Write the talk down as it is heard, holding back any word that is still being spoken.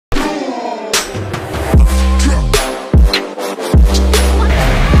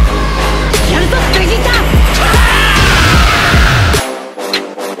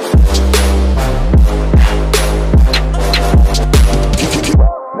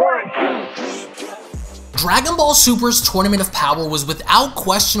Dragon Ball Super's Tournament of Power was without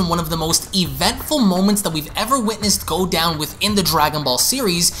question one of the most eventful moments that we've ever witnessed go down within the Dragon Ball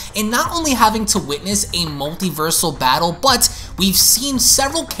series, and not only having to witness a multiversal battle, but we've seen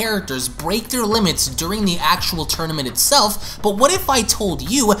several characters break their limits during the actual tournament itself. But what if I told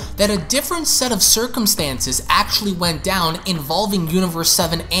you that a different set of circumstances actually went down involving Universe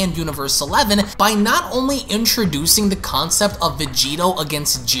 7 and Universe 11 by not only introducing the concept of Vegito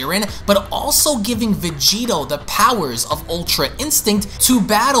against Jiren, but also giving Vegito the powers of Ultra Instinct to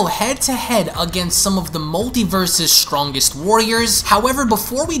battle head-to-head against some of the multiverse's strongest warriors. However,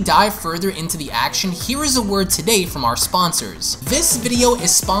 before we dive further into the action, here is a word today from our sponsors. This video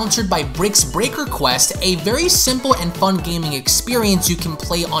is sponsored by Brick's Breaker Quest, a very simple and fun gaming experience you can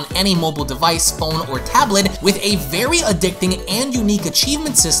play on any mobile device, phone, or tablet, with a very addicting and unique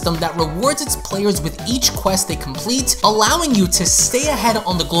achievement system that rewards its players with each quest they complete, allowing you to stay ahead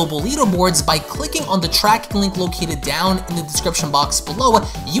on the global leaderboards. By clicking on the tracking link located down in the description box below,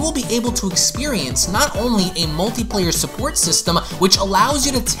 you will be able to experience not only a multiplayer support system, which allows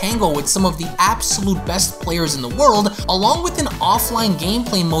you to tangle with some of the absolute best players in the world, along with an offline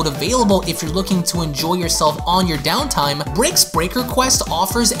gameplay mode available if you're looking to enjoy yourself on your downtime. Brick's Breaker Quest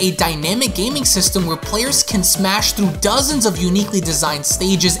offers a dynamic gaming system where players can smash through dozens of uniquely designed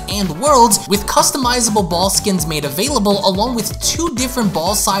stages and worlds, with customizable ball skins made available, along with 2 different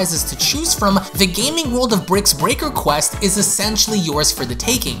ball sizes to choose from. The gaming world of Brick's Breaker Quest is essentially yours for the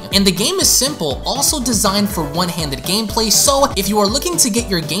taking. And the game is simple, also designed for one-handed gameplay, so if you are looking to get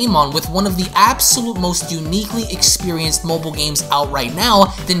your game on with one of the absolute most uniquely experienced mobile games out right now,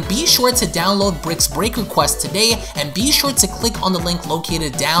 then be sure to download Brick's Breaker Quest today, and be sure to click on the link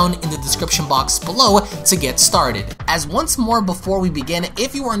located down in the description box below to get started. As once more before we begin,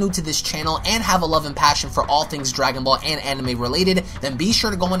 if you are new to this channel and have a love and passion for all things Dragon Ball and anime related, then be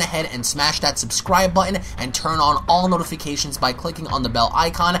sure to go on ahead and smash that subscribe button and turn on all notifications by clicking on the bell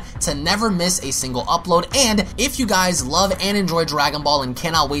icon to never miss a single upload. And if you guys love and enjoy Dragon Ball and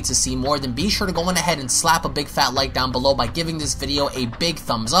cannot wait to see more, then be sure to go on ahead and slap a big fat like down below by giving this video a big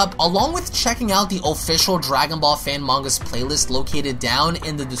thumbs up, along with checking out the official Dragon Ball fan mangas playlist located down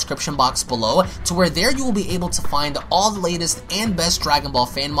in the description box below, to where there you will be able to find all the latest and best Dragon Ball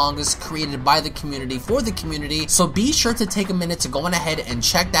fan mangas created by the community for the community. So be sure to take a minute to go on ahead and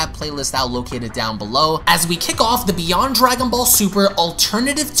check that playlist out located down below, as we kick off the Beyond Dragon Ball Super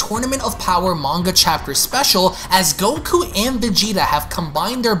Alternative Tournament of Power manga chapter special, as Goku and Vegeta have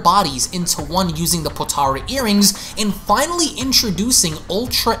combined their bodies into one using the Potara earrings, and finally introducing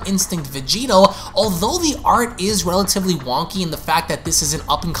Ultra Instinct Vegito. Although the art is relatively wonky in the fact that this is an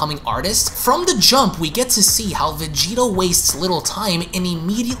up-and-coming artist, from the jump we get to see how Vegito wastes little time in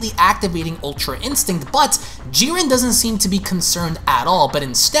immediately activating Ultra Instinct, but Jiren doesn't seem to be concerned at all. But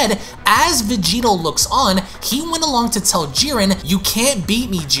instead, as Vegito looks on, he went along to tell Jiren, "You can't beat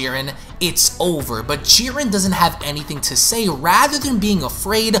me, Jiren. It's over." But Jiren doesn't have anything to say. Rather than being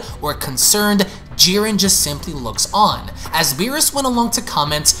afraid or concerned, Jiren just simply looks on. As Beerus went along to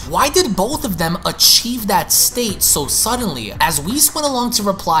comment, "Why did both of them achieve that state so suddenly?" As Whis went along to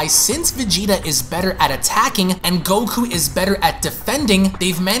reply, "Since Vegeta is better at attacking and Goku is better at defending,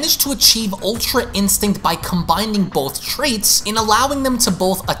 they've managed to achieve Ultra Instinct by combining both traits and allowing them to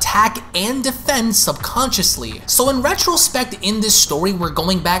both attack and defend subconsciously." So in retrospect, in this story, we're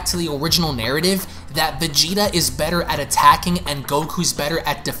going back to the original narrative that Vegeta is better at attacking and Goku's better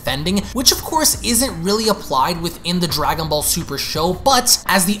at defending, which of course isn't really applied within the Dragon Ball Super show. But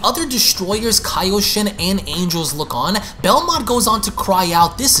as the other destroyers, Kaioshin and Angels, look on, Belmont goes on to cry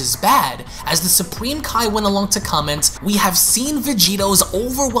out, "This is bad." As the Supreme Kai went along to comment, "We have seen Vegito's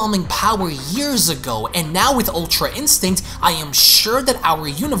overwhelming power years ago, and now with Ultra Instinct, I am sure that our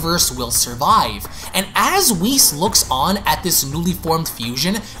universe will survive." And as Whis looks on at this newly formed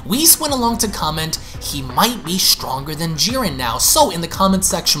fusion, Whis went along to comment, "He might be stronger than Jiren now." So in the comment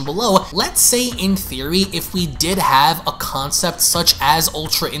section below, let's say in theory, if we did have a concept such as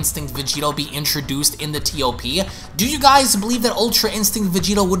Ultra Instinct Vegito be introduced in the TOP, do you guys believe that Ultra Instinct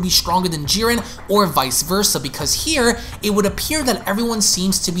Vegito would be stronger than Jiren, or vice versa? Because here, it would appear that everyone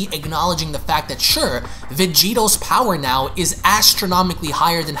seems to be acknowledging the fact that sure, Vegito's power now is astronomically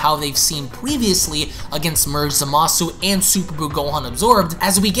higher than how they've seen previously against Merge Zamasu and Super Buu Gohan Absorbed,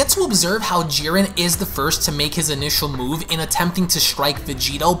 as we get to observe how Jiren is the first to make his initial move in attempting to strike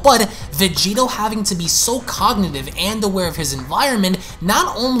Vegito, but Vegito having to be so cognitive and aware of his environment,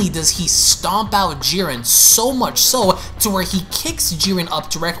 not only does he stomp out Jiren, so much so to where he kicks Jiren up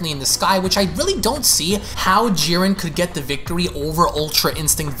directly in the sky, which I really don't see how Jiren could get the victory over Ultra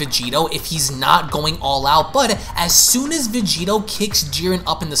Instinct Vegito if he's not going all out. But as soon as Vegito kicks Jiren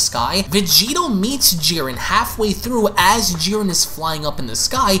up in the sky, Vegito meets Jiren halfway through as Jiren is flying up in the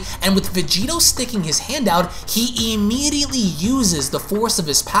sky, and with Vegito sticking his hand out, he immediately uses the force of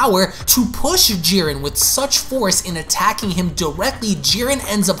his power to push Jiren with such force in attacking him directly. Jiren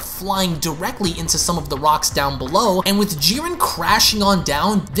ends up flying directly into some of the rocks down below, and with Jiren crashing on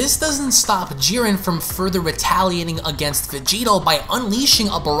down, this doesn't stop Jiren from further retaliating against Vegito by unleashing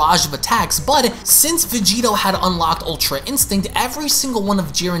a barrage of attacks. But since Vegito had unlocked Ultra Instinct, every single one of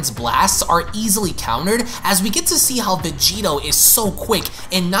Jiren's blasts are easily countered, as we get to see how Vegito is so quick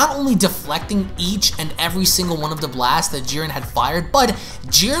in not only deflecting each and every single one of the blasts that Jiren had fired, but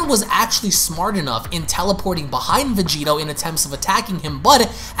Jiren was actually smart enough in teleporting behind Vegito in attempts of attacking him. But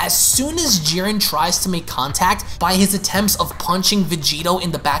as soon as Jiren tries to make contact by his attempts of punching Vegito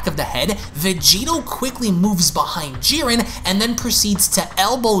in the back of the head, Vegito quickly moves behind Jiren and then proceeds to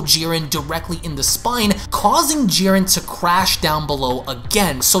elbow Jiren directly in the spine, causing Jiren to crash down below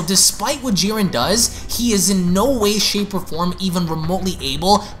again. So despite what Jiren does, he is in no way, shape, or form even remotely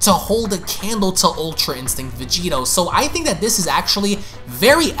able to hold a candle to Ultra Instinct Vegito. So I think that this is actually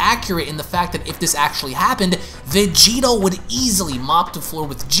very accurate in the fact that if this actually happened, Vegito would easily mop the floor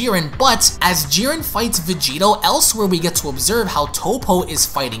with Jiren. But as Jiren fights Vegito, elsewhere we get to observe how Toppo is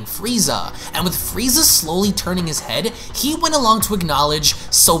fighting Frieza, and with Frieza slowly turning his head, he went along to acknowledge,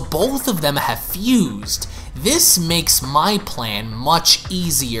 so both of them have fused. This makes my plan much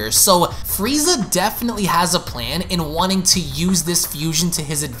easier. So Frieza definitely has a plan in wanting to use this fusion to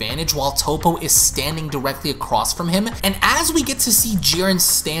his advantage while Toppo is standing directly across from him. And as we get to see Jiren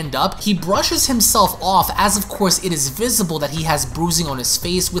stand up, he brushes himself off, as of course it is visible that he has bruising on his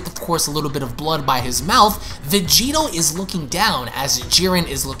face with of course a little bit of blood by his mouth. Vegito is looking down as Jiren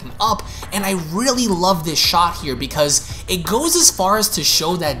is looking up, and I really love this shot here because it goes as far as to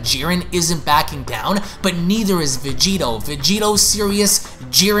show that Jiren isn't backing down, but neither is Vegito. Vegito's serious,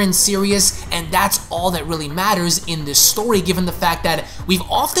 Jiren's serious, and that's all that really matters in this story, given the fact that we've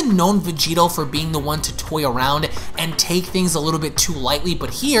often known Vegito for being the one to toy around and take things a little bit too lightly,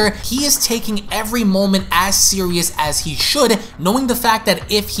 but here he is taking every moment as serious as he should, knowing the fact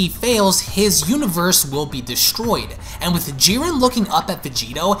that if he fails, his universe will be destroyed. And with Jiren looking up at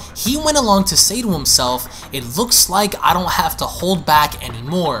Vegito, he went along to say to himself, "It looks like I don't have to hold back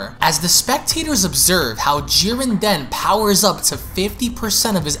anymore." As the spectators observe how Jiren then powers up to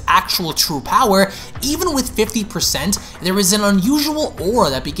 50% of his actual true power, even with 50%, there is an unusual aura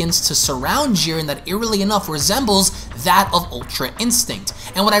that begins to surround Jiren that eerily enough resembles that of Ultra Instinct.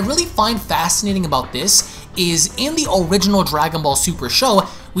 And what I really find fascinating about this is in the original Dragon Ball Super show,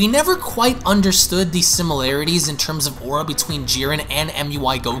 we never quite understood the similarities in terms of aura between Jiren and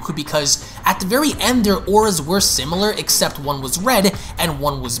MUI Goku, because at the very end their auras were similar except one was red and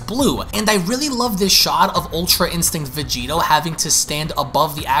one was blue. And I really love this shot of Ultra Instinct Vegito having to stand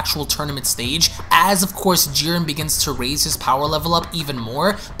above the actual tournament stage as of course Jiren begins to raise his power level up even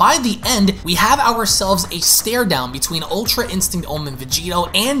more. By the end, we have ourselves a stare down between Ultra Instinct Omen Vegito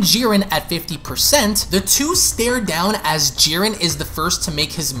and Jiren at 50%. The two stare down as Jiren is the first to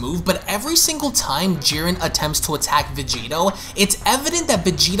make his move, but every single time Jiren attempts to attack Vegito, it's evident that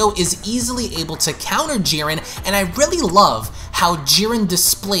Vegito is easily able to counter Jiren, and I really love how Jiren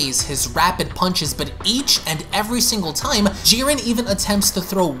displays his rapid punches, but each and every single time Jiren even attempts to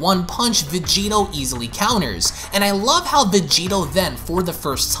throw one punch, Vegito easily counters. And I love how Vegito then, for the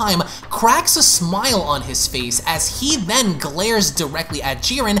first time, cracks a smile on his face as he then glares directly at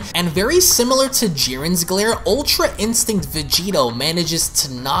Jiren, and very similar to Jiren's glare, Ultra Instinct Vegito manages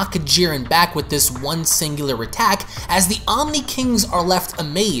to knock Jiren back with this one singular attack, as the Omni Kings are left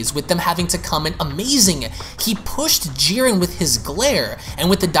amazed with them having to comment, "Amazing, he pushed Jiren with his glare." And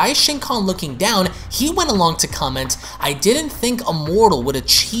with the Daishinkan looking down, he went along to comment, "I didn't think a mortal would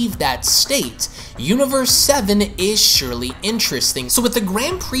achieve that state. Universe 7 is surely interesting." So with the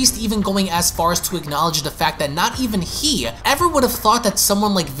Grand Priest even going as far as to acknowledge the fact that not even he ever would have thought that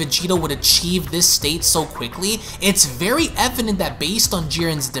someone like Vegito would achieve this state so quickly, it's very evident that based on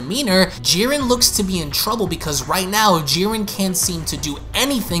Jiren's demeanor, Jiren looks to be in trouble, because right now Jiren can't seem to do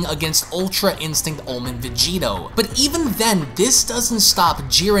anything against Ultra Instinct Omen Vegito. But even then, this doesn't stop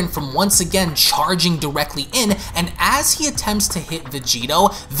Jiren from once again charging directly in, and as he attempts to hit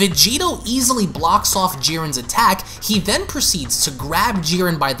Vegito, Vegito easily blocks blocks off Jiren's attack, he then proceeds to grab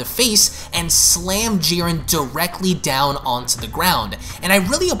Jiren by the face and slam Jiren directly down onto the ground. And I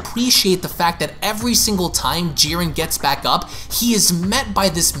really appreciate the fact that every single time Jiren gets back up, he is met by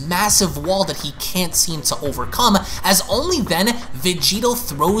this massive wall that he can't seem to overcome, as only then Vegito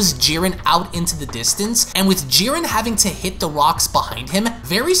throws Jiren out into the distance, and with Jiren having to hit the rocks behind him,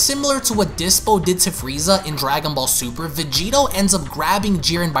 very similar to what Dispo did to Frieza in Dragon Ball Super, Vegito ends up grabbing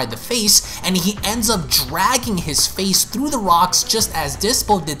Jiren by the face, and he ends up dragging his face through the rocks just as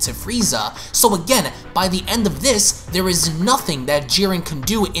Dispo did to Frieza. So again, by the end of this, there is nothing that Jiren can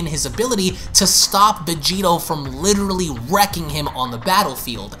do in his ability to stop Vegito from literally wrecking him on the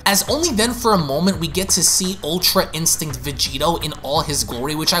battlefield. As only then for a moment we get to see Ultra Instinct Vegito in all his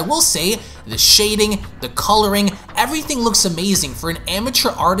glory, which I will say, the shading, the coloring, everything looks amazing. For an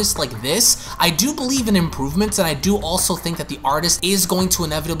amateur artist like this, I do believe in improvements, and I do also think that the artist is going to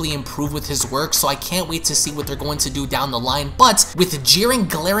inevitably improve with his work, so I can't wait to see what they're going to do down the line. But with Jiren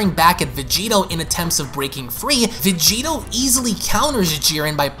glaring back at Vegito in attempts of breaking free, Vegito easily counters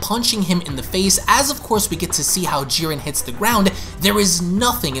Jiren by punching him in the face. As of course we get to see how Jiren hits the ground, there is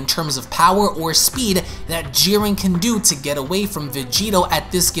nothing in terms of power or speed that Jiren can do to get away from Vegito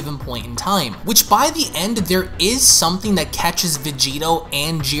at this given point in time. Which by the end, there is something that catches Vegito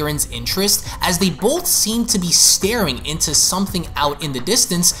and Jiren's interest, as they both seem to be staring into something out in the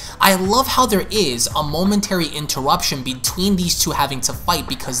distance. I love how there is a momentary interruption between these two having to fight,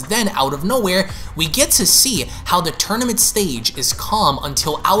 because then out of nowhere, we get to see how the tournament stage is calm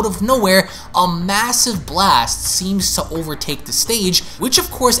until out of nowhere, a massive blast seems to overtake the stage, which of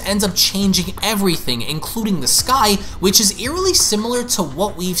course ends up changing everything, including the sky, which is eerily similar to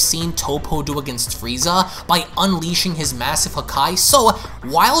what we've seen Toppo do against Frieza by unleashing his massive Hakai. So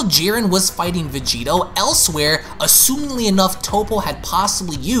while Jiren was fighting Vegito, elsewhere, assumingly enough, Toppo had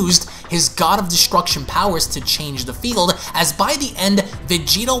possibly used his God of Destruction powers to change the field, as by the end,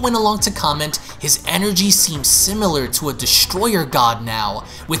 Vegito went along to comment, his energy seems similar to a destroyer god now.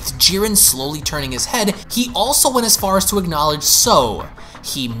 With Jiren slowly turning his head, he also went as far as to acknowledge, so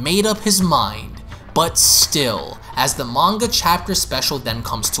he made up his mind, but still, as the manga chapter special then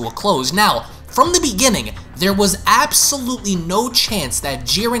comes to a close. Now, from the beginning, there was absolutely no chance that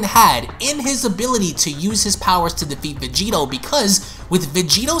Jiren had in his ability to use his powers to defeat Vegito, because with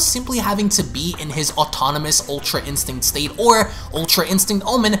Vegito simply having to be in his autonomous Ultra Instinct state or Ultra Instinct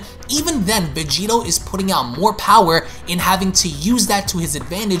Omen, even then Vegito is putting out more power in having to use that to his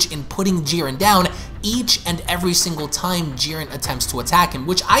advantage in putting Jiren down each and every single time Jiren attempts to attack him,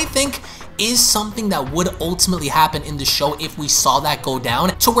 which I think is something that would ultimately happen in the show if we saw that go down,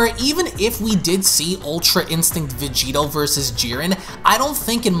 to where even if we did see Ultra Instinct Vegito versus Jiren, I don't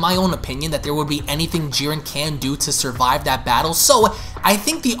think, in my own opinion, that there would be anything Jiren can do to survive that battle. So I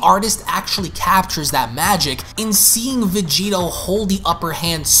think the artist actually captures that magic in seeing Vegito hold the upper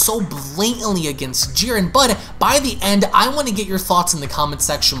hand so blatantly against Jiren. But by the end, I want to get your thoughts in the comment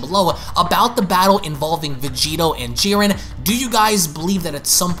section below about the battle involving Vegito and Jiren. Do you guys believe that at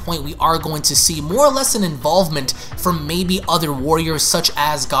some point we are going to see more or less an involvement from maybe other warriors such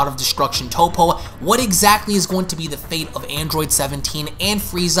as God of Destruction Toppo? What exactly is going to be the fate of Android 17 and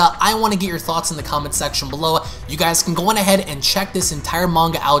Frieza? I want to get your thoughts in the comment section below. You guys can go on ahead and check this entire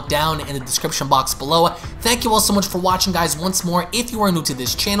manga out down in the description box below. Thank you all so much for watching, guys. Once more, if you are new to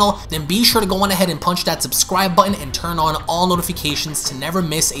this channel, then be sure to go on ahead and punch that subscribe button and turn on all notifications to never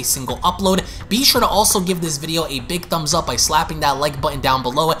miss a single upload. Be sure to also give this video a big thumbs up by slapping that like button down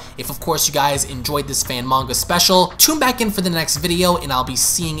below if of course you guys enjoyed this fan manga special. Tune back in for the next video, and I'll be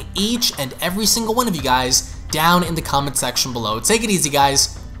seeing each and every single one of you guys down in the comment section below. Take it easy,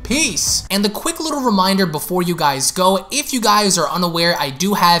 guys. Peace! And a quick little reminder before you guys go, if you guys are unaware, I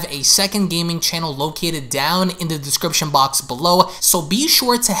do have a second gaming channel located down in the description box below, so be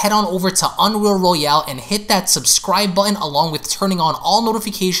sure to head on over to Unreal Royale and hit that subscribe button along with turning on all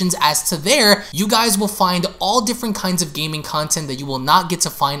notifications, as to there, you guys will find all different kinds of gaming content that you will not get to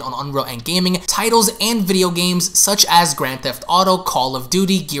find on UnrealEntGaming, titles and video games such as Grand Theft Auto, Call of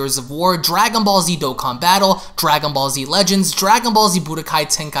Duty, Gears of War, Dragon Ball Z Dokkan Battle, Dragon Ball Z Legends, Dragon Ball Z Budokai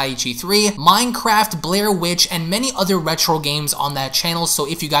Tenkaichi 3, Minecraft, Blair Witch, and many other retro games on that channel. So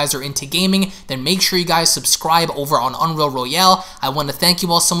if you guys are into gaming, then make sure you guys subscribe over on Unreal Royale. I want to thank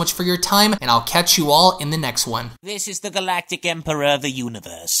you all so much for your time, and I'll catch you all in the next one. This is the Galactic Emperor of the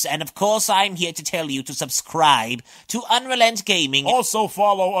Universe, and of course I'm here to tell you to subscribe to UnrealEntGaming. Also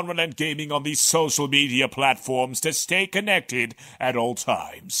follow UnrealEntGaming on these social media platforms to stay connected at all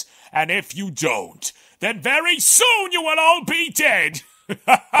times. And if you don't, then very soon you will all be dead!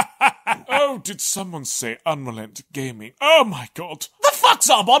 Oh, did someone say UnrealEntGaming? Oh my god. The fuck,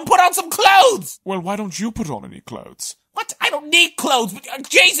 Zarbon? Put on some clothes! Well, why don't you put on any clothes? What? I don't need clothes.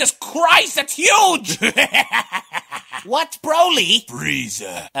 Jesus Christ, that's huge! What, Broly?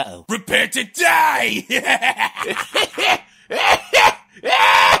 Frieza. Uh-oh. Prepare to die!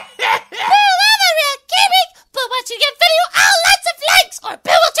 But once you get video, lots of likes, or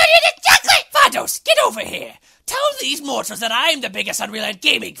Bill will turn you into chocolate! Vados, get over here! Tell these mortals that I'm the biggest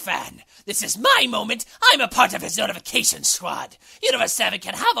UnrealEntGaming fan. This is my moment. I'm a part of his notification squad. Universe 7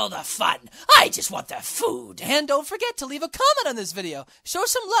 can have all the fun. I just want the food. And don't forget to leave a comment on this video. Show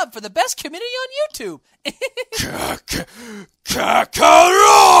some love for the best community on YouTube.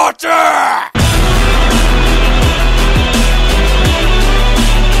 Kakarot!